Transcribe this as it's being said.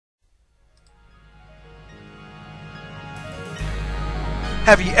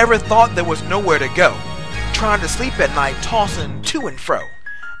Have you ever thought there was nowhere to go? Trying to sleep at night, tossing to and fro.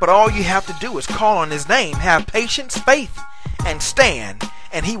 But all you have to do is call on His name, have patience, faith, and stand,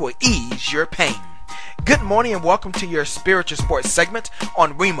 and He will ease your pain. Good morning and welcome to your spiritual sports segment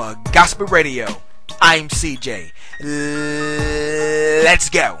on Rhema Gospel Radio. I'm CJ. Let's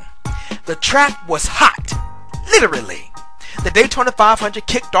go. The track was hot, literally. The Daytona 500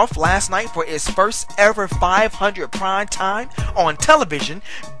 kicked off last night for its first ever 500 prime time on television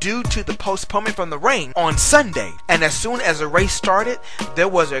due to the postponement from the rain on Sunday. And as soon as the race started, there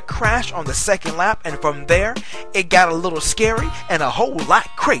was a crash on the second lap, and from there, it got a little scary and a whole lot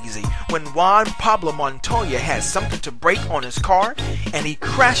crazy when Juan Pablo Montoya had something to break on his car, and he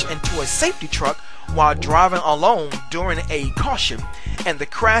crashed into a safety truck while driving alone during a caution, and the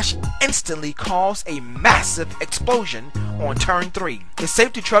crash instantly caused a massive explosion on turn 3. The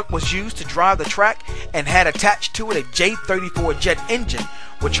safety truck was used to drive the track and had attached to it a J34 jet engine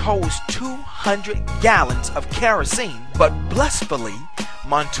which holds 200 gallons of kerosene, but blissfully,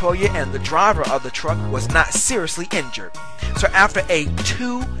 Montoya and the driver of the truck was not seriously injured. So after a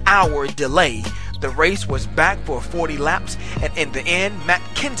 2-hour delay, the race was back for 40 laps, and in the end, Matt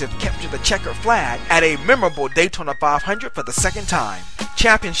Kenseth captured the checkered flag at a memorable Daytona 500 for the second time.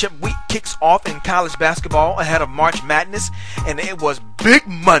 Championship week kicks off in college basketball ahead of March Madness, and it was Big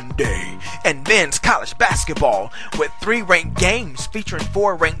Monday in men's college basketball with 3 ranked games featuring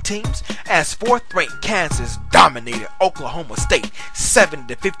 4 ranked teams, as 4th-ranked Kansas dominated Oklahoma State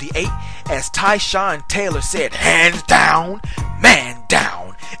 70-58, as Tyshawn Taylor said, hands down, man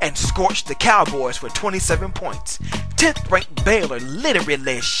down, and scorched the Cowboys for 27 points. 10th-ranked Baylor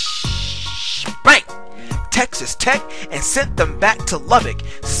literally spanked Texas Tech and sent them back to Lubbock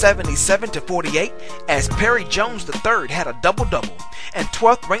 77-48, as Perry Jones III had a double-double, and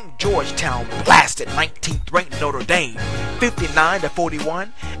 12th-ranked Georgetown blasted 19th-ranked Notre Dame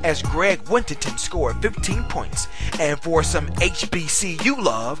 59-41, as Greg Winterton scored 15 points. And for some HBCU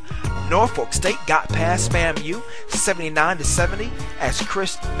love, Norfolk State got past FAMU 79-70, as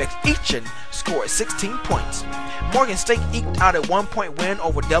Chris McEachin scored 16 points. Morgan State eked out a 1-point win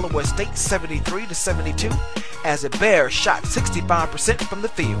over Delaware State 73-72, as the Bears shot 65% from the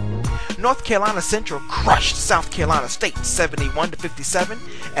field. North Carolina Central crushed South Carolina State 71-57,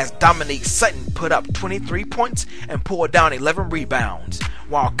 as Dominique Sutton put up 23 points and pulled down 11 rebounds,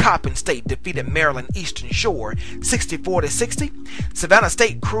 while Coppin State defeated Maryland Eastern Shore 64-60. Savannah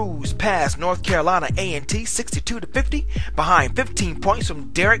State cruised past North Carolina A&T 62-50 behind 15 points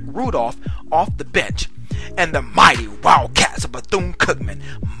from Derek Rudolph off the bench. And the mighty Wildcats of Bethune-Cookman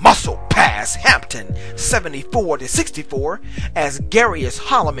muscle past Hampton 74-64, as Garius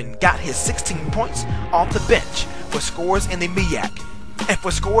Holloman got his 16 points off the bench for scores in the MEAC. And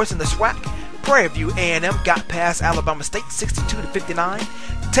for scores in the SWAC, Prairie View A&M got past Alabama State 62-59.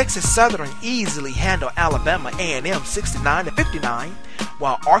 Texas Southern easily handled Alabama A&M 69-59,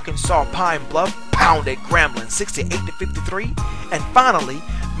 while Arkansas Pine Bluff pounded Grambling 68-53. And finally,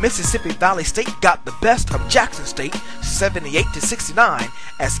 Mississippi Valley State got the best of Jackson State 78-69,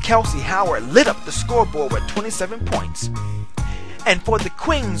 as Kelsey Howard lit up the scoreboard with 27 points. And for the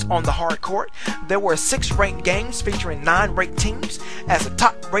Queens on the hard court, there were 6 ranked games featuring 9 ranked teams, as the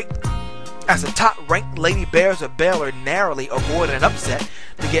top-ranked Lady Bears of Baylor narrowly avoided an upset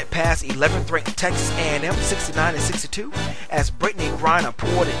to get past 11th-ranked Texas A&M 69-62, as Brittany Griner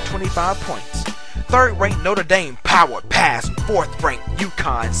poured in 25 points. 3rd-ranked Notre Dame powered past 4th-ranked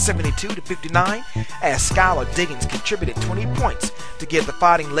UConn 72-59, as Skylar Diggins contributed 20 points to give the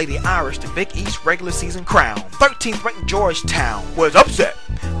Fighting Lady Irish the Big East regular season crown. 13th-ranked Georgetown was upset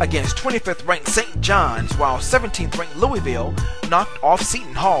against 25th-ranked St. John's, while 17th-ranked Louisville knocked off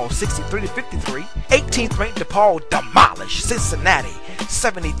Seton Hall 63-53. 18th-ranked DePaul demolished Cincinnati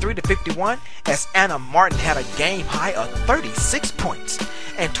 73-51, as Anna Martin had a game-high of 36 points.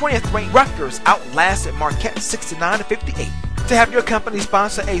 And 20th-ranked Rutgers outlasted Marquette 69-58. To have your company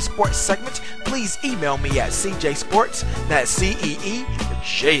sponsor a sports segment, please email me at CJSports, that's CEEJAY,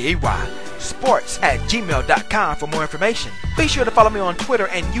 sports@gmail.com for more information. Be sure to follow me on Twitter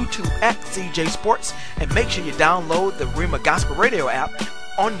and YouTube at CJ Sports, and make sure you download the Rhema Gospel Radio app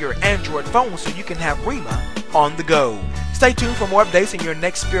on your Android phone so you can have Rhema on the go. Stay tuned for more updates in your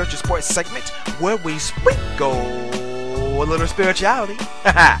next spiritual sports segment, where we sprinkle a little spirituality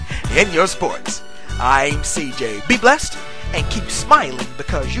in your sports. I'm CJ. Be blessed and keep smiling,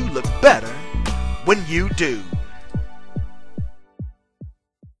 because you look better when you do.